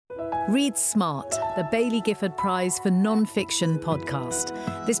Read Smart, the Baillie Gifford Prize for Non-Fiction podcast.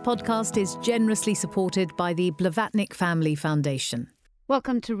 This podcast is generously supported by the Blavatnik Family Foundation.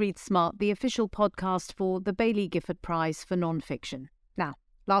 Welcome to Read Smart, the official podcast for the Baillie Gifford Prize for Non-Fiction. Now,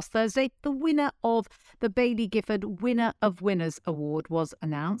 last Thursday, the winner of the Baillie Gifford Winner of Winners Award was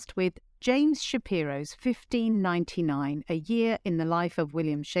announced, with James Shapiro's 1599, A Year in the Life of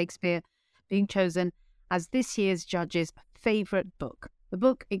William Shakespeare, being chosen as this year's judges' favourite book. The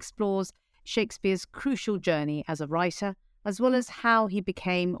book explores Shakespeare's crucial journey as a writer, as well as how he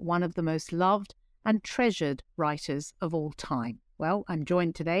became one of the most loved and treasured writers of all time. Well, I'm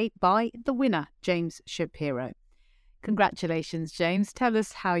joined today by the winner, James Shapiro. Congratulations, James. Tell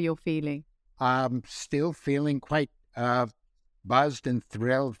us how you're feeling. I'm still feeling quite buzzed and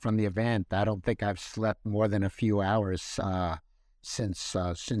thrilled from the event. I don't think I've slept more than a few hours since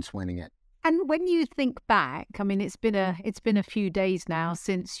winning it. And when you think back, I mean, it's been a few days now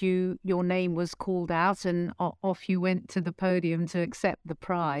since your name was called out and off you went to the podium to accept the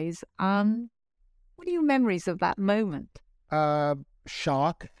prize. What are your memories of that moment?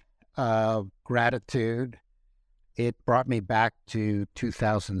 Shock, gratitude. It brought me back to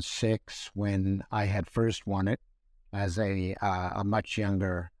 2006 when I had first won it as a much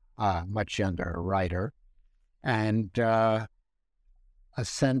younger writer, and a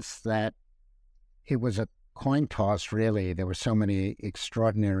sense that it was a coin toss, really. There were so many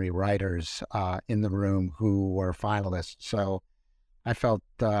extraordinary writers in the room who were finalists, so I felt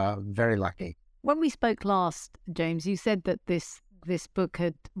very lucky. When we spoke last, James, you said that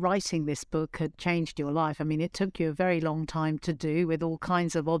writing this book had changed your life. I mean, it took you a very long time to do, with all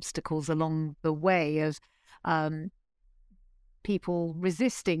kinds of obstacles along the way of people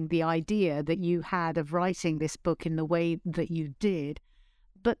resisting the idea that you had of writing this book in the way that you did.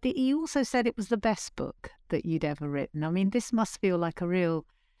 But you also said it was the best book that you'd ever written. I mean, this must feel like a real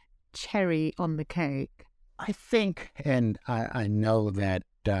cherry on the cake. I think, and I know that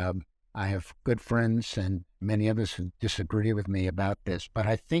I have good friends and many others who disagree with me about this, but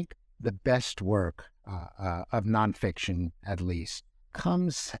I think the best work of nonfiction, at least,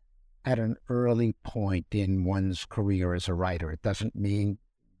 comes at an early point in one's career as a writer. It doesn't mean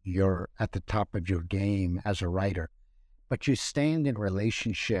you're at the top of your game as a writer, but you stand in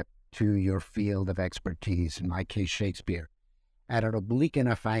relationship to your field of expertise, in my case, Shakespeare, at an oblique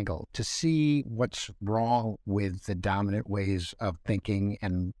enough angle to see what's wrong with the dominant ways of thinking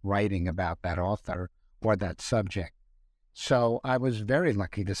and writing about that author or that subject. So I was very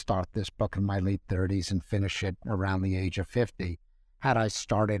lucky to start this book in my late 30s and finish it around the age of 50. Had I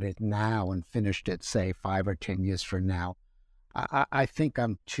started it now and finished it, say, 5 or 10 years from now, I think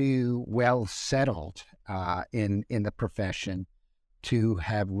I'm too well settled in the profession to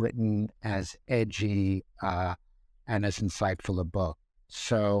have written as edgy and as insightful a book.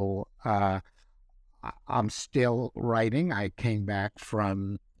 So I'm still writing. I came back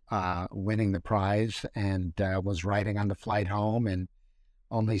from winning the prize and was writing on the flight home, and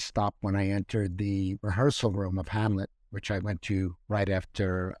only stopped when I entered the rehearsal room of Hamlet, which I went to right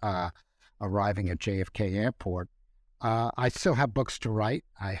after arriving at JFK Airport. I still have books to write.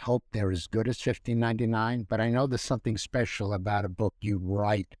 I hope they're as good as 1599, but I know there's something special about a book you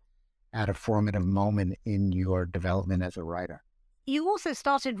write at a formative moment in your development as a writer. You also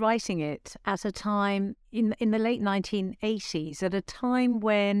started writing it at a time in the late 1980s, at a time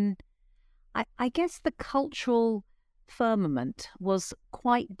when I guess the cultural firmament was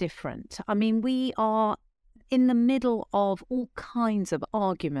quite different. I mean, we are in the middle of all kinds of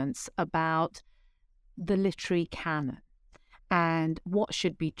arguments about the literary canon and what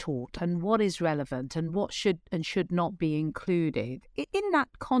should be taught and what is relevant and what should and should not be included. In that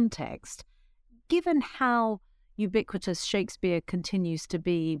context, given how ubiquitous Shakespeare continues to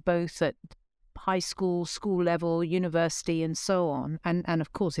be, both at high school, school level, university, and so on, and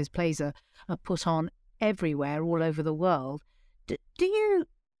of course his plays are put on everywhere, all over the world,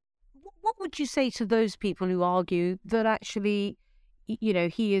 what would you say to those people who argue that actually, you know,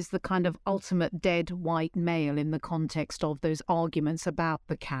 he is the kind of ultimate dead white male in the context of those arguments about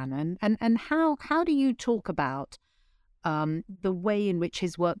the canon? And how do you talk about the way in which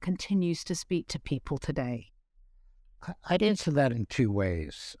his work continues to speak to people today? I'd answer that in two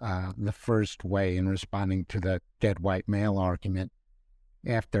ways. The first way, in responding to the dead white male argument,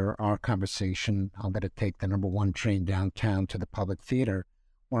 after our conversation, I'm going to take the number 1 train downtown to the Public Theater,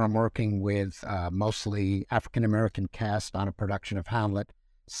 where I'm working with mostly African-American cast on a production of Hamlet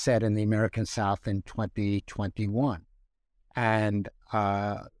set in the American South in 2021. And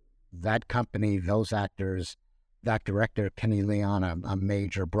that company, those actors, that director, Kenny Leon, a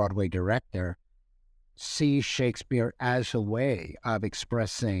major Broadway director, see Shakespeare as a way of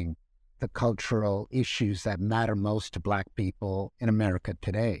expressing the cultural issues that matter most to Black people in America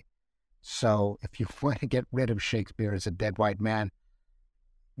today. So if you want to get rid of Shakespeare as a dead white man,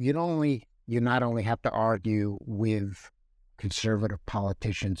 you not only have to argue with conservative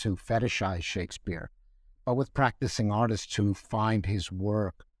politicians who fetishize Shakespeare, but with practicing artists who find his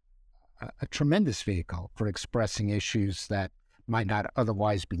work a tremendous vehicle for expressing issues that might not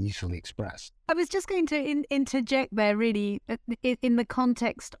otherwise be easily expressed. I was just going to interject there, really, in the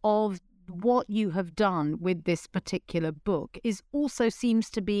context of what you have done with this particular book is also seems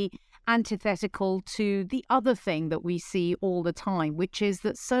to be antithetical to the other thing that we see all the time, which is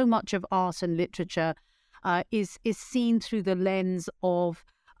that so much of art and literature is seen through the lens of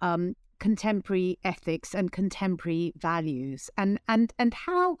contemporary ethics and contemporary values. And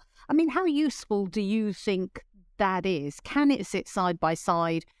how useful do you think that is? Can it sit side by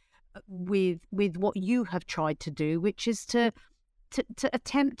side with what you have tried to do, which is to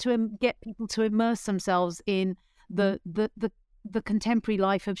attempt to get people to immerse themselves in the contemporary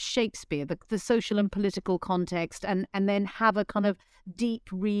life of Shakespeare, the social and political context, and then have a kind of deep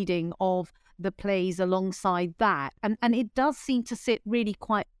reading of the plays alongside that. And it does seem to sit really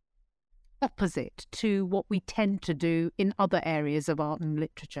quite opposite to what we tend to do in other areas of art and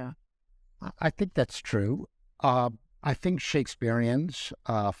literature. I think that's true. I think Shakespeareans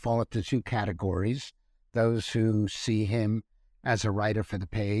fall into two categories: those who see him as a writer for the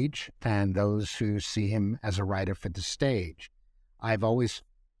page and those who see him as a writer for the stage. I've always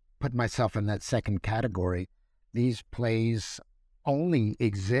put myself in that second category. These plays only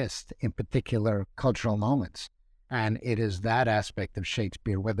exist in particular cultural moments, and it is that aspect of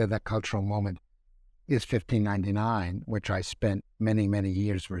Shakespeare, whether that cultural moment is 1599, which I spent many, many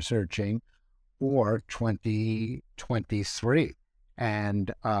years researching, or 2023.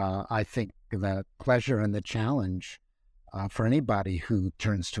 And I think the pleasure and the challenge for anybody who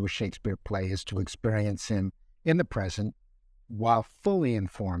turns to a Shakespeare play is to experience him in the present while fully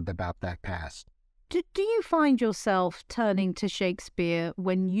informed about that past. Do you find yourself turning to Shakespeare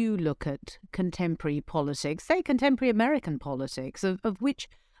when you look at contemporary politics, say contemporary American politics, of which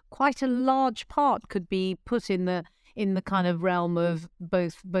quite a large part could be put in the kind of realm of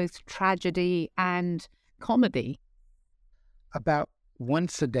both tragedy and comedy? About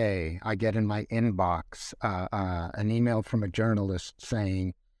once a day, I get in my inbox an email from a journalist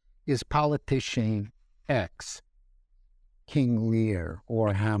saying, "Is politician X King Lear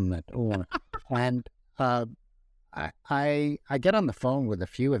or Hamlet?" And I get on the phone with a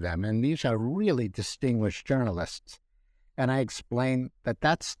few of them, and these are really distinguished journalists, and I explain that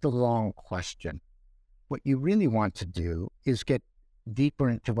that's the wrong question. What you really want to do is get deeper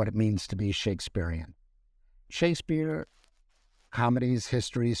into what it means to be Shakespearean. Shakespeare, comedies,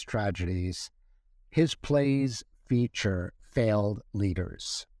 histories, tragedies, his plays feature failed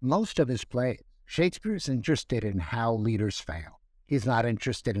leaders. Most of his plays, Shakespeare is interested in how leaders fail. He's not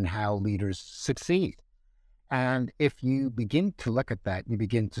interested in how leaders succeed. And if you begin to look at that, you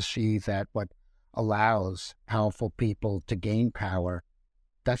begin to see that what allows powerful people to gain power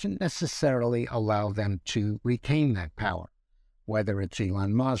doesn't necessarily allow them to retain that power. Whether it's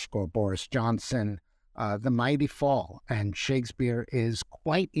Elon Musk or Boris Johnson, the mighty fall. And Shakespeare is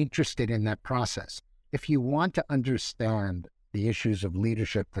quite interested in that process. If you want to understand the issues of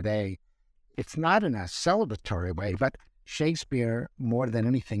leadership today, it's not in a celebratory way, but Shakespeare, more than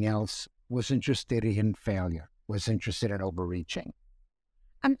anything else, was interested in failure, was interested in overreaching.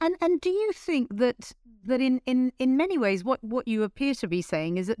 And do you think that in many ways what you appear to be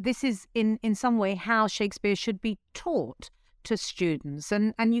saying is that this is in some way how Shakespeare should be taught to students?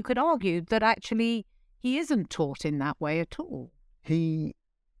 And you could argue that actually he isn't taught in that way at all. He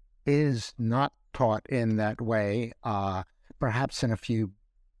is not taught in that way. Perhaps in a few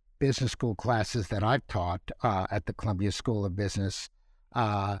business school classes that I've taught at the Columbia School of Business,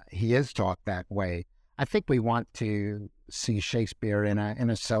 he is taught that way. I think we want to see Shakespeare in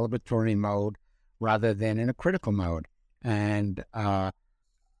a celebratory mode rather than in a critical mode. And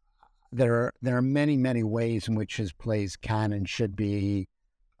there are many, many ways in which his plays can and should be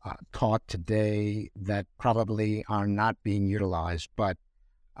taught today that probably are not being utilized. But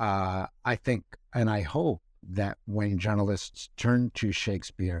I think and I hope that when journalists turn to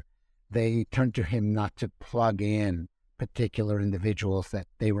Shakespeare, they turn to him not to plug in particular individuals that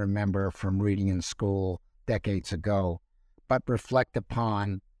they remember from reading in school decades ago, but reflect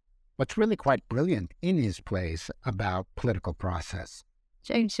upon what's really quite brilliant in his plays about political process.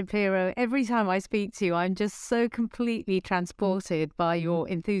 James Shapiro, every time I speak to you, I'm just so completely transported by your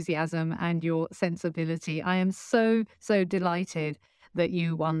enthusiasm and your sensibility. I am so delighted that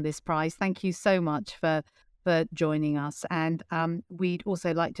you won this prize. Thank you so much for joining us. And we'd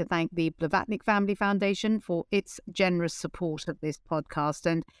also like to thank the Blavatnik Family Foundation for its generous support of this podcast.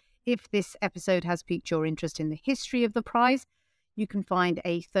 And if this episode has piqued your interest in the history of the prize, you can find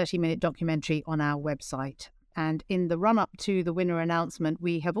a 30-minute documentary on our website. And in the run-up to the winner announcement,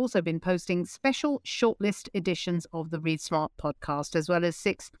 we have also been posting special shortlist editions of the Read Smart podcast, as well as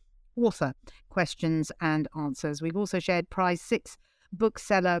 6 author questions and answers. We've also shared Prize 6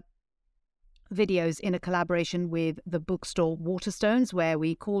 bookseller videos in a collaboration with the bookstore Waterstones, where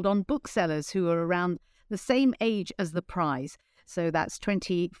we called on booksellers who are around the same age as the prize, so that's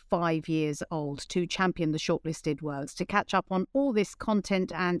 25 years old, to champion the shortlisted works. To catch up on all this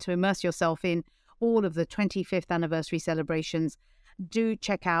content and to immerse yourself in all of the 25th anniversary celebrations, do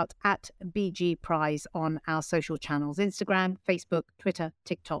check out @BG Prize on our social channels: Instagram, Facebook, Twitter,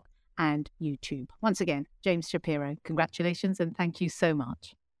 TikTok and YouTube. Once again, James Shapiro, congratulations and thank you so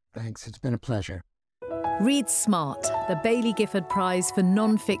much. Thanks. It's been a pleasure. Read Smart, the Baillie Gifford Prize for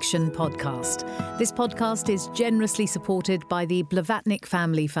Non-Fiction podcast. This podcast is generously supported by the Blavatnik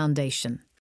Family Foundation.